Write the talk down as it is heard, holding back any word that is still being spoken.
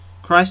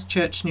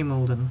Christchurch, New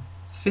Malden,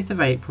 5th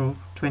of April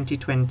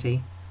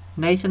 2020.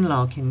 Nathan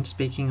Larkin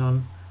speaking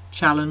on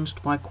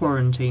Challenged by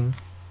Quarantine.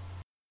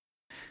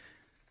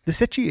 The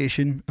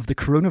situation of the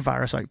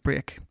coronavirus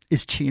outbreak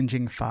is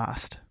changing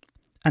fast,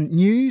 and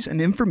news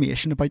and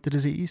information about the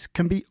disease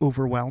can be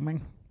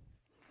overwhelming.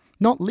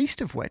 Not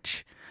least of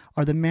which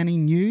are the many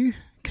new,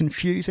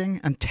 confusing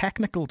and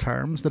technical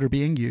terms that are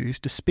being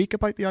used to speak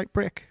about the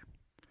outbreak.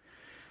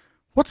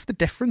 What's the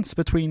difference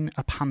between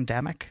a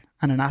pandemic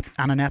and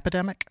an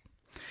epidemic?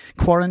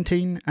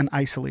 Quarantine and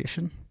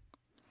isolation?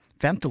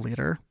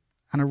 Ventilator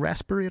and a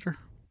respirator?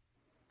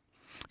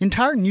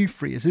 Entire new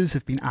phrases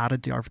have been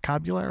added to our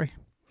vocabulary.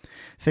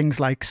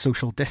 Things like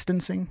social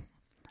distancing,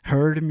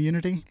 herd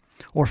immunity,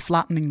 or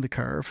flattening the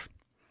curve,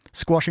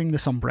 squashing the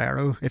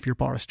sombrero if you're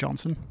Boris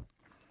Johnson.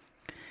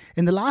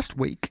 In the last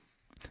week,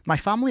 my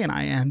family and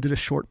I ended a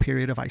short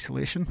period of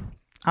isolation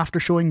after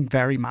showing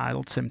very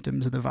mild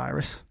symptoms of the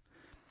virus.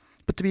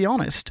 But to be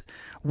honest,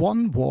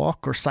 one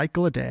walk or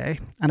cycle a day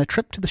and a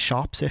trip to the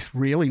shops if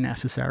really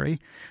necessary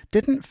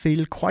didn't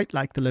feel quite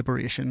like the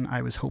liberation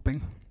I was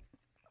hoping.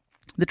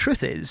 The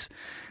truth is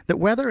that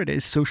whether it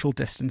is social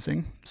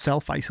distancing,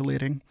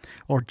 self-isolating,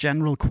 or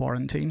general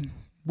quarantine,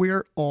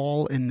 we're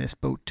all in this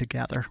boat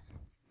together.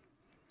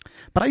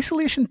 But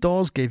isolation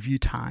does give you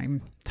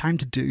time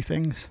to do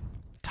things,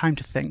 time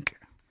to think,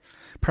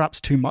 perhaps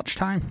too much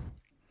time.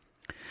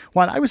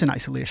 While I was in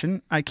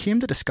isolation, I came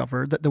to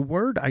discover that the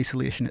word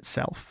isolation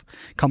itself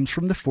comes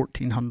from the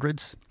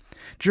 1400s,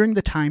 during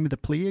the time of the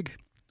plague,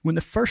 when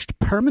the first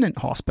permanent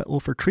hospital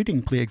for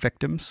treating plague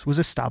victims was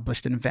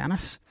established in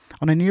Venice,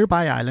 on a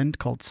nearby island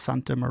called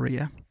Santa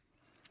Maria.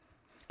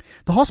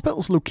 The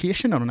hospital's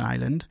location on an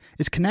island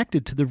is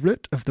connected to the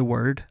root of the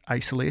word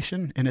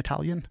isolation in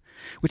Italian,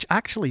 which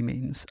actually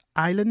means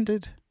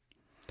islanded.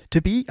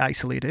 To be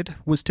isolated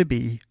was to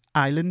be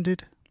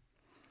islanded.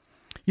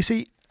 You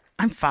see,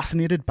 I'm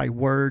fascinated by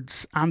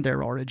words and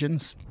their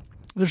origins.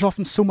 There's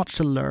often so much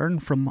to learn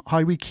from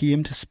how we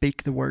came to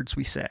speak the words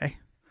we say.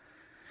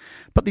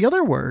 But the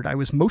other word I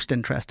was most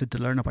interested to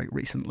learn about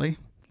recently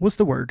was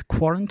the word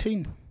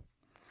quarantine,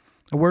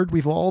 a word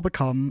we've all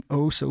become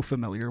oh so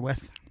familiar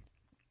with.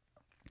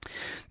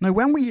 Now,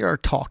 when we are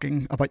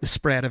talking about the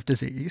spread of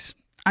disease,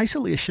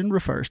 isolation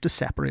refers to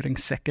separating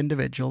sick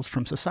individuals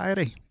from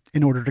society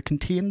in order to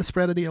contain the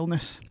spread of the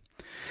illness.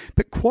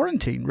 But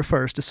quarantine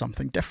refers to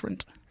something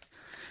different.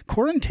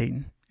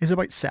 Quarantine is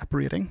about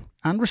separating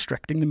and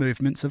restricting the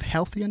movements of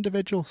healthy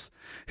individuals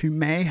who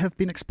may have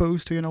been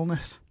exposed to an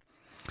illness.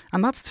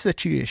 And that's the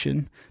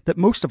situation that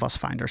most of us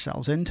find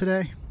ourselves in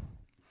today.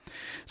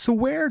 So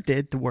where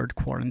did the word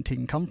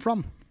quarantine come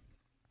from?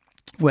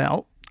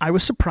 Well, I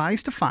was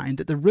surprised to find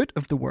that the root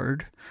of the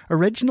word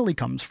originally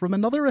comes from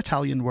another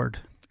Italian word,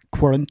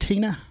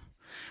 quarantina,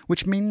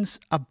 which means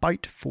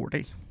about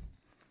 40,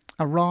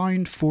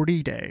 around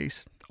 40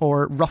 days,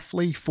 or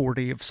roughly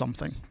 40 of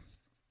something.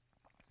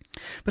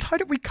 But how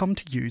did we come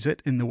to use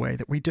it in the way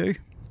that we do?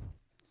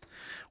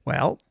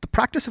 Well, the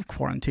practice of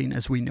quarantine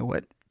as we know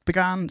it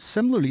began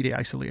similarly to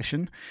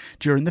isolation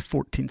during the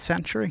 14th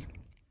century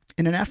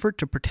in an effort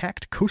to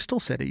protect coastal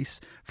cities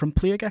from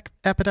plague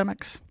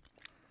epidemics.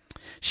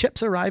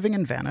 Ships arriving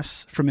in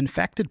Venice from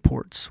infected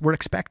ports were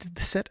expected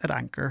to sit at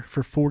anchor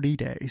for 40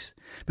 days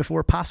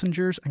before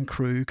passengers and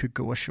crew could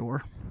go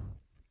ashore.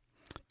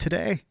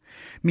 Today,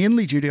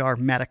 mainly due to our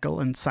medical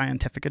and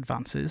scientific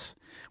advances,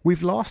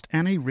 we've lost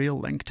any real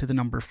link to the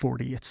number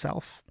 40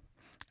 itself,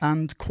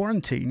 and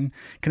quarantine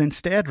can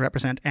instead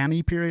represent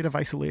any period of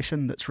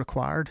isolation that's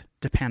required,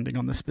 depending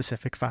on the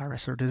specific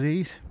virus or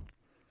disease.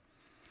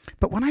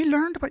 But when I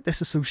learned about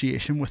this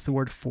association with the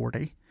word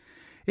 40,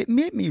 it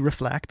made me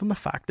reflect on the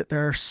fact that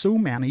there are so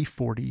many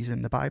 40s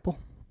in the Bible.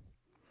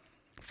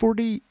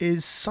 40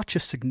 is such a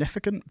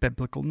significant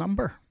biblical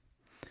number.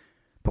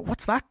 But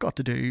what's that got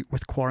to do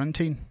with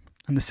quarantine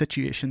and the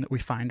situation that we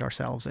find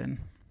ourselves in?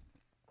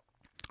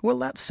 Well,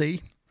 let's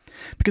see.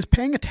 Because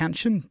paying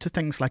attention to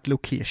things like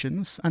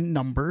locations and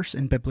numbers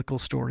in biblical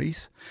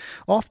stories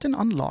often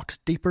unlocks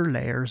deeper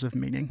layers of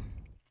meaning.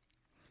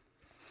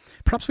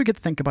 Perhaps we could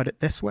think about it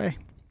this way.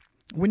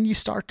 When you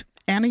start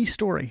any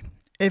story,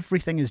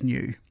 everything is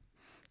new.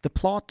 The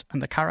plot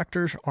and the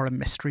characters are a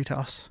mystery to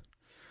us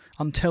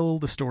until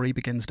the story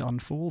begins to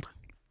unfold.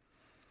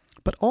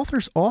 But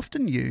authors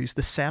often use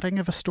the setting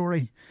of a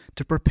story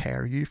to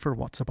prepare you for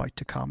what's about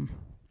to come.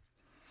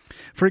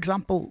 For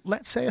example,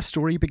 let's say a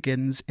story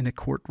begins in a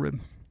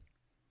courtroom.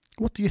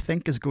 What do you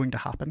think is going to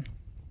happen?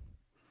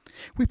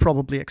 We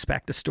probably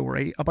expect a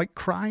story about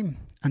crime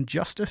and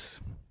justice.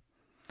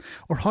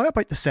 Or how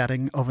about the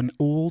setting of an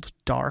old,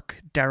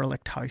 dark,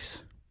 derelict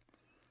house?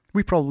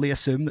 We probably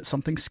assume that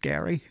something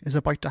scary is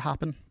about to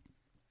happen.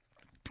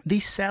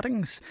 These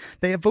settings,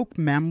 they evoke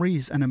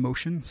memories and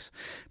emotions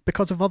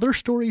because of other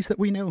stories that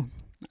we know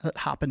that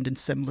happened in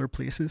similar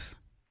places.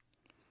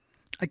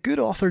 A good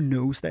author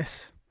knows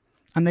this,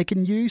 and they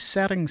can use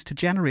settings to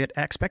generate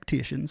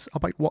expectations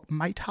about what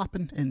might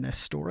happen in this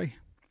story.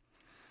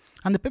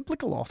 And the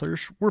biblical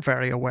authors were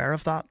very aware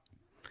of that.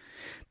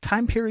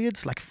 Time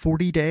periods like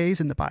 40 days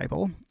in the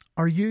Bible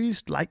are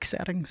used like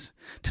settings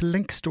to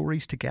link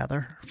stories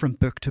together from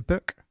book to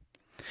book,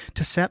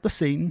 to set the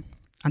scene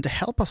and to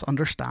help us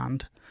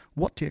understand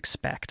what to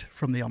expect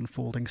from the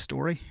unfolding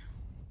story.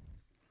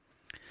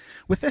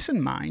 With this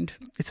in mind,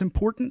 it's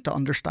important to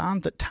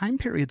understand that time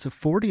periods of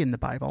 40 in the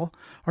Bible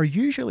are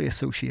usually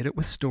associated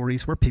with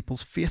stories where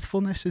people's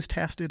faithfulness is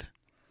tested,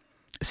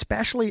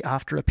 especially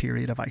after a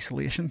period of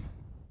isolation.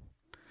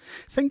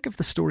 Think of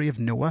the story of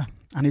Noah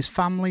and his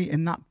family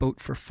in that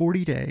boat for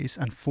 40 days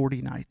and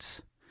 40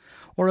 nights,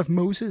 or of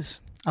Moses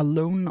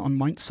alone on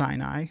Mount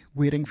Sinai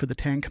waiting for the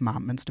 10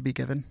 Commandments to be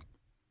given.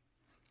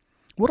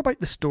 What about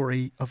the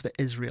story of the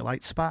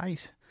Israelite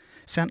spies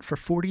sent for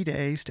 40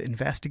 days to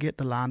investigate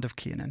the land of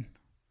Canaan?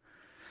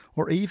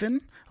 Or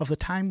even of the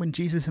time when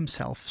Jesus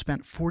himself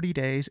spent 40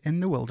 days in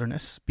the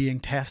wilderness being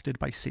tested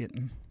by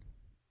Satan?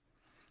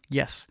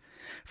 Yes,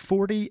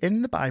 40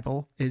 in the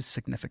Bible is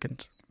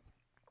significant.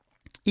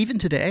 Even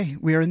today,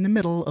 we are in the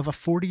middle of a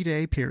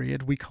 40-day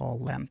period we call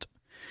Lent,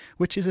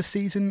 which is a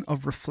season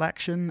of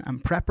reflection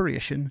and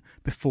preparation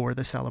before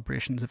the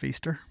celebrations of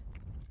Easter.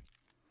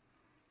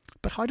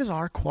 But how does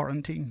our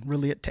quarantine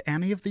relate to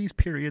any of these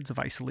periods of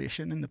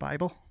isolation in the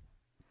Bible?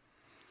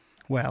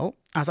 Well,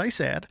 as I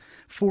said,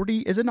 40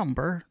 is a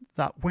number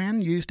that,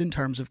 when used in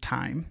terms of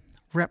time,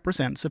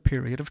 represents a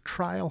period of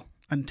trial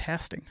and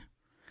testing.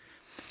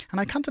 And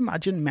I can't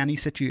imagine many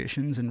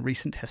situations in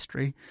recent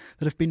history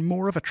that have been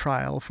more of a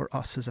trial for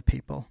us as a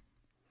people.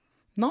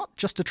 Not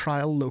just a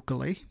trial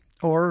locally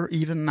or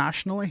even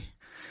nationally,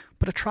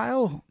 but a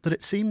trial that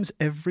it seems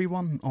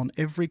everyone on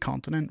every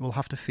continent will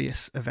have to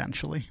face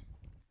eventually.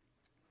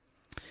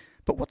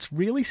 But what's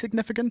really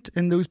significant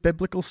in those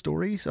biblical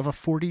stories of a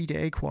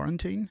 40-day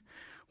quarantine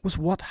was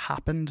what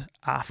happened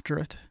after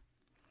it.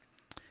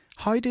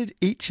 How did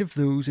each of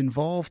those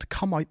involved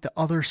come out the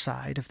other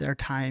side of their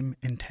time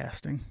in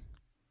testing?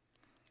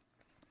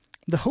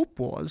 The hope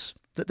was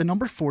that the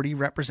number 40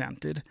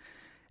 represented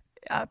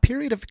a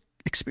period of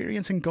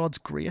experiencing God's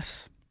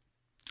grace,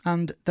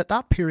 and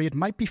that period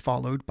might be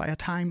followed by a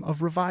time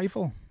of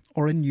revival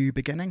or a new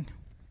beginning.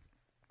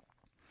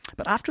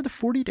 But after the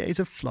 40 days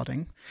of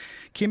flooding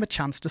came a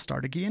chance to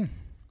start again.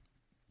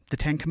 The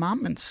 10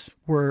 Commandments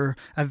were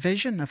a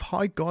vision of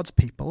how God's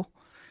people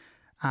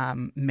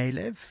may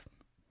live.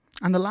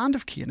 And the land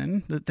of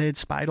Canaan that they had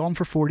spied on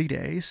for 40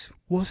 days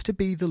was to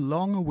be the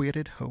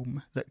long-awaited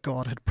home that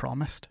God had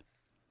promised.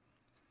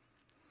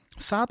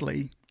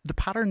 Sadly, the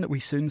pattern that we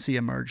soon see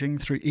emerging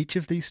through each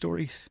of these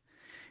stories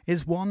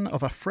is one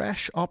of a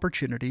fresh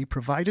opportunity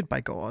provided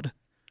by God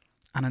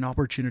and an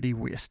opportunity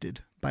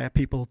wasted by a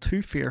people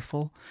too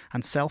fearful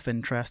and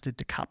self-interested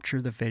to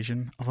capture the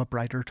vision of a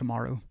brighter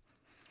tomorrow,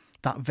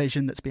 that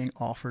vision that's being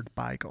offered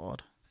by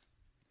God.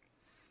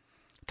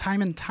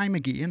 Time and time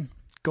again,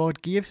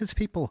 God gave his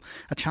people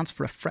a chance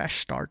for a fresh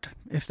start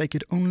if they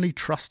could only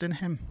trust in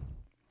him.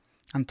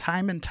 And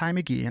time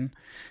again,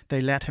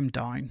 they let him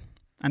down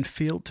and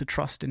failed to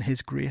trust in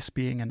his grace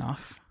being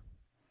enough.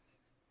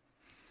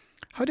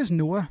 How does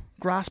Noah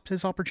grasp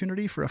his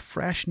opportunity for a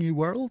fresh new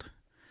world?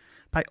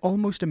 By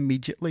almost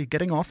immediately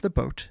getting off the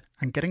boat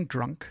and getting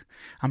drunk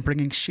and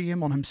bringing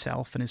shame on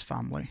himself and his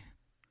family.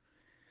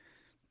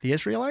 The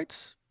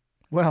Israelites?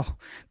 Well,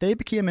 they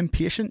became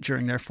impatient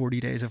during their 40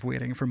 days of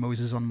waiting for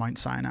Moses on Mount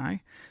Sinai,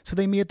 so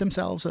they made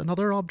themselves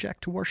another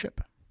object to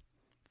worship,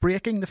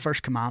 breaking the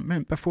first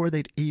commandment before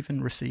they'd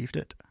even received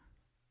it.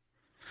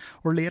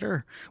 Or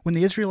later, when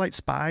the Israelite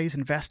spies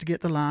investigate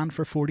the land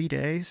for 40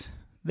 days,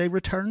 they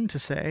return to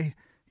say,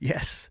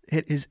 yes,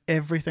 it is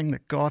everything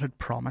that God had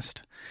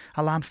promised,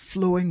 a land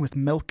flowing with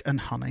milk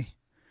and honey.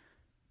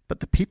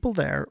 But the people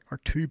there are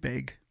too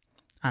big,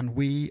 and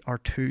we are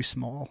too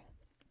small.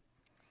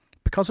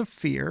 Because of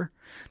fear,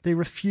 they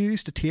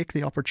refuse to take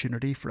the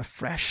opportunity for a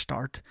fresh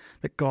start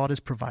that God is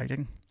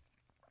providing.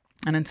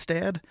 And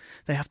instead,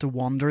 they have to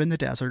wander in the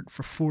desert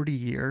for 40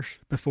 years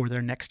before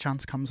their next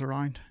chance comes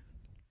around.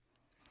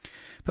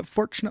 But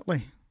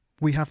fortunately,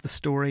 we have the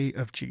story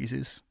of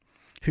Jesus,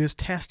 who is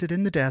tested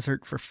in the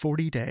desert for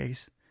 40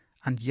 days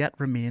and yet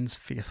remains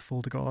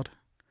faithful to God.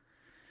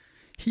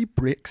 He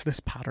breaks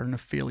this pattern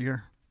of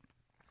failure.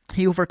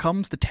 He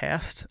overcomes the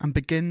test and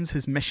begins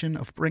his mission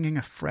of bringing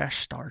a fresh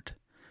start,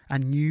 a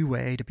new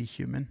way to be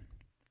human.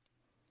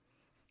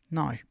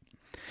 Now,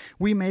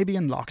 we may be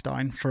in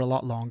lockdown for a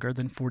lot longer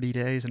than 40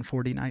 days and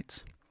 40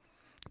 nights,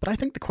 but I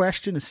think the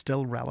question is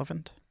still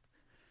relevant.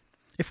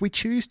 If we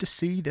choose to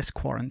see this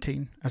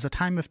quarantine as a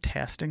time of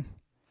testing,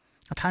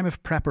 a time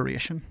of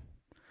preparation,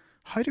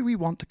 how do we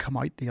want to come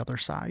out the other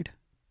side?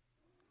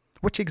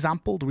 Which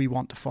example do we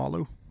want to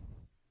follow?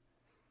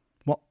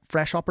 What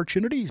fresh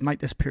opportunities might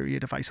this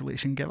period of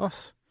isolation give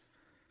us?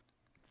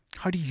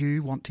 How do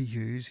you want to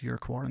use your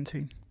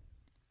quarantine?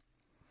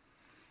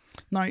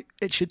 Now,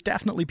 it should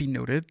definitely be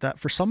noted that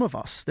for some of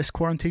us, this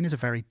quarantine is a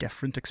very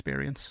different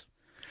experience.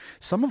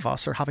 Some of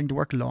us are having to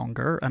work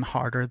longer and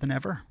harder than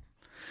ever.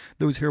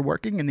 Those who are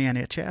working in the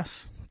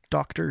NHS,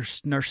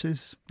 doctors,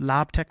 nurses,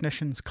 lab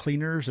technicians,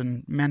 cleaners,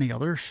 and many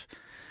others,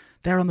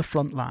 they're on the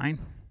front line.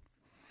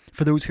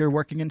 For those who are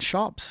working in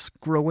shops,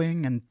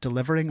 growing and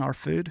delivering our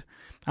food,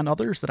 and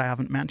others that I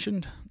haven't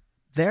mentioned,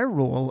 their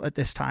role at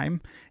this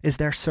time is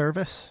their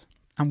service,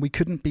 and we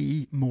couldn't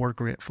be more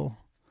grateful.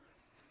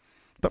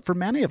 But for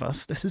many of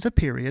us, this is a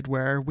period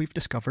where we've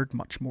discovered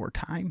much more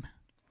time.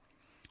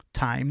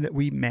 Time that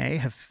we may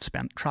have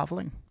spent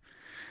travelling.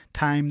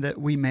 Time that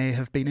we may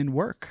have been in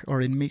work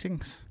or in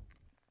meetings.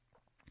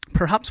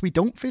 Perhaps we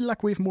don't feel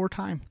like we have more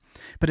time,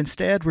 but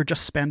instead we're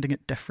just spending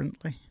it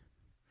differently.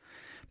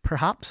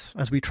 Perhaps,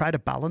 as we try to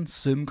balance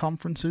Zoom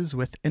conferences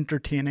with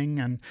entertaining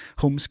and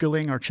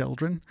homeschooling our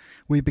children,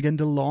 we begin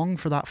to long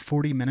for that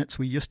 40 minutes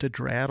we used to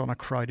dread on a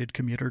crowded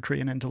commuter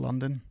train into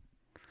London.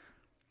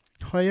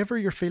 However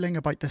you're feeling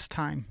about this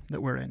time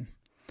that we're in,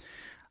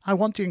 I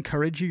want to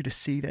encourage you to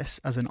see this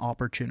as an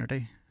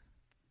opportunity.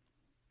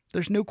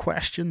 There's no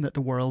question that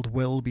the world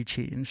will be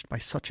changed by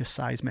such a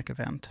seismic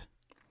event.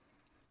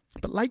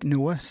 But like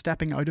Noah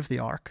stepping out of the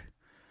ark,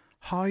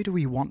 how do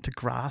we want to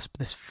grasp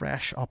this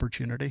fresh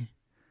opportunity?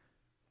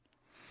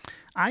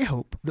 I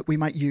hope that we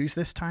might use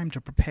this time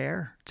to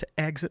prepare to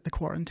exit the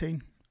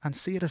quarantine and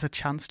see it as a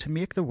chance to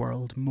make the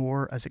world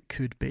more as it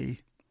could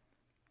be.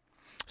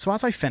 So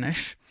as I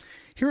finish,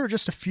 here are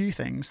just a few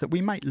things that we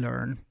might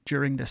learn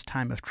during this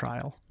time of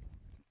trial.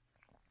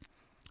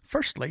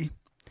 Firstly,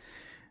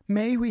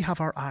 may we have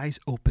our eyes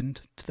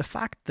opened to the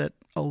fact that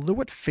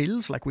although it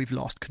feels like we've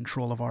lost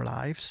control of our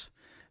lives,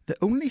 the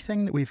only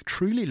thing that we've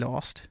truly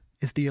lost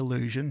is the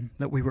illusion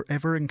that we were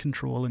ever in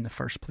control in the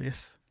first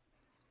place.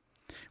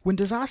 When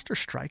disaster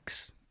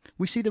strikes,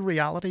 we see the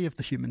reality of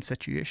the human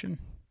situation.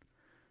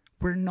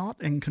 We're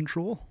not in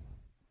control.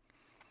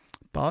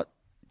 But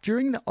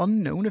during the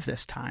unknown of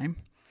this time,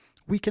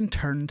 we can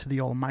turn to the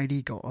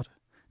Almighty God,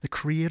 the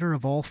Creator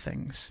of all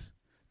things,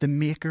 the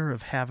Maker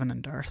of heaven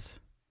and earth.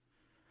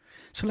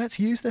 So let's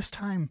use this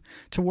time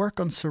to work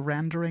on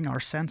surrendering our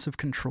sense of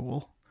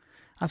control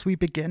as we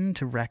begin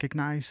to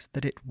recognize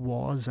that it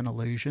was an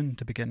illusion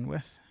to begin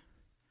with.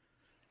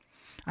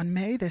 And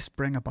may this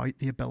bring about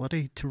the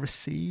ability to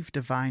receive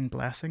divine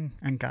blessing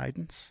and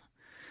guidance,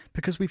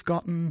 because we've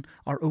gotten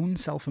our own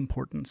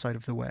self-importance out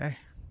of the way.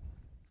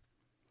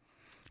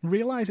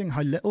 Realizing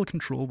how little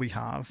control we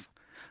have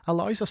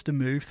allows us to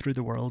move through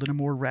the world in a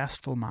more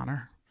restful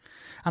manner,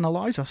 and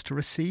allows us to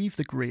receive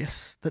the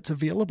grace that's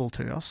available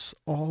to us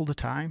all the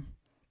time,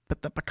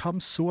 but that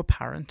becomes so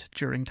apparent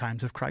during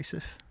times of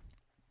crisis.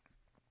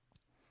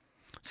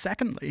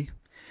 Secondly,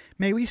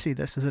 may we see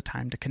this as a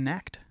time to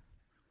connect.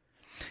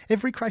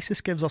 Every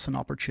crisis gives us an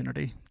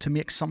opportunity to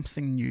make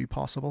something new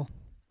possible.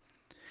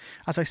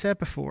 As I said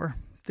before,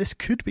 this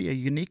could be a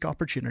unique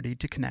opportunity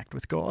to connect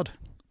with God,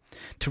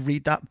 to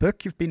read that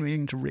book you've been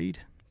meaning to read,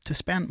 to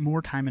spend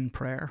more time in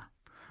prayer,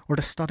 or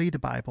to study the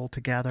Bible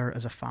together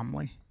as a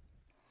family.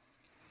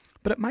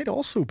 But it might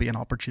also be an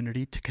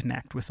opportunity to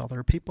connect with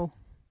other people.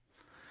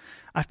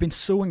 I've been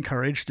so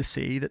encouraged to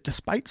see that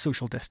despite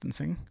social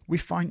distancing, we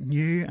found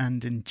new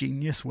and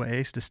ingenious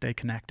ways to stay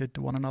connected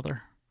to one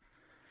another.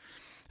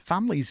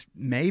 Families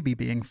may be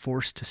being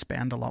forced to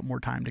spend a lot more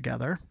time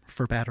together,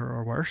 for better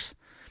or worse,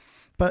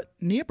 but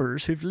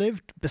neighbours who've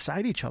lived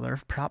beside each other,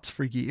 perhaps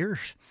for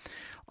years,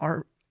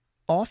 are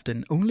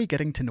often only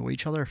getting to know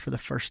each other for the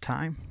first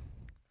time.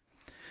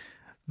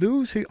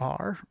 Those who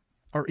are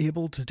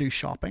able to do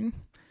shopping,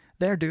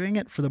 they're doing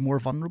it for the more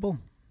vulnerable.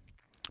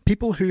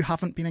 People who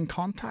haven't been in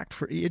contact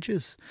for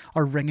ages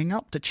are ringing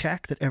up to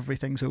check that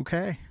everything's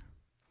okay.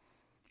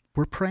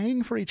 We're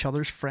praying for each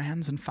other's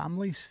friends and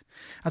families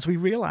as we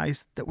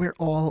realise that we're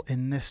all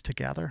in this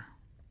together.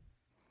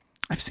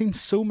 I've seen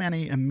so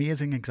many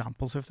amazing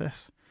examples of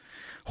this.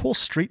 Whole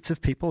streets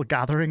of people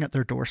gathering at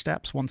their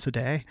doorsteps once a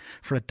day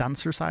for a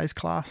dancercise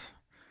class.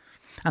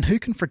 And who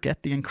can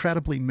forget the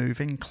incredibly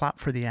moving clap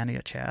for the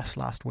NHS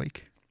last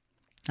week?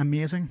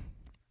 Amazing.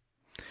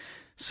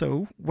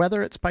 So,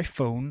 whether it's by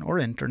phone or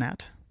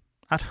internet,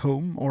 at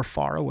home or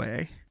far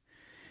away,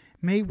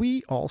 may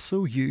we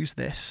also use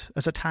this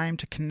as a time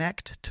to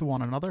connect to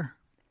one another.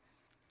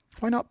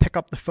 Why not pick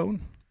up the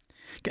phone,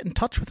 get in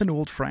touch with an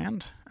old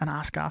friend and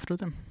ask after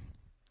them?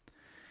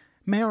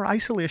 May our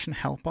isolation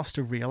help us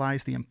to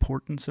realise the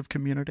importance of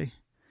community,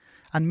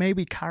 and may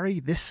we carry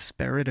this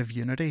spirit of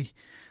unity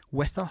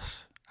with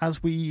us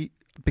as we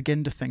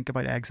begin to think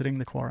about exiting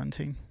the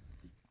quarantine.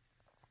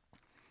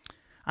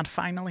 And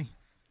finally,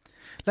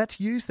 let's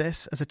use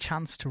this as a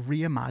chance to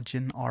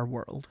reimagine our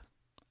world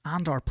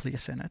and our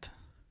place in it.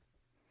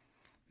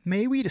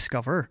 May we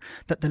discover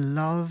that the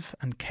love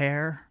and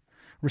care,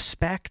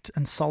 respect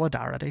and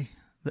solidarity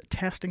that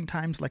testing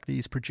times like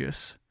these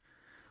produce,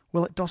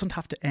 well, it doesn't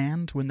have to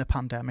end when the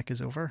pandemic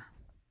is over.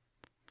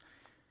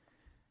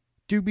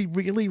 Do we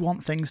really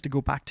want things to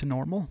go back to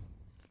normal,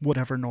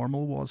 whatever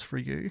normal was for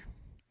you?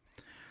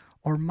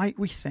 Or might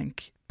we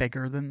think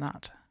bigger than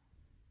that?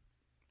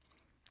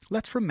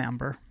 Let's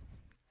remember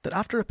that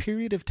after a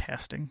period of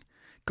testing,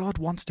 God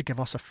wants to give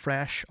us a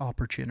fresh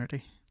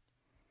opportunity.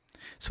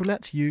 So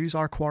let's use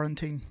our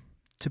quarantine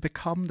to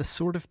become the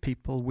sort of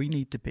people we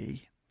need to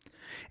be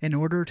in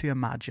order to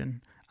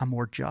imagine a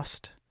more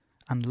just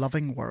and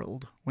loving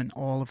world when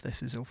all of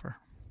this is over.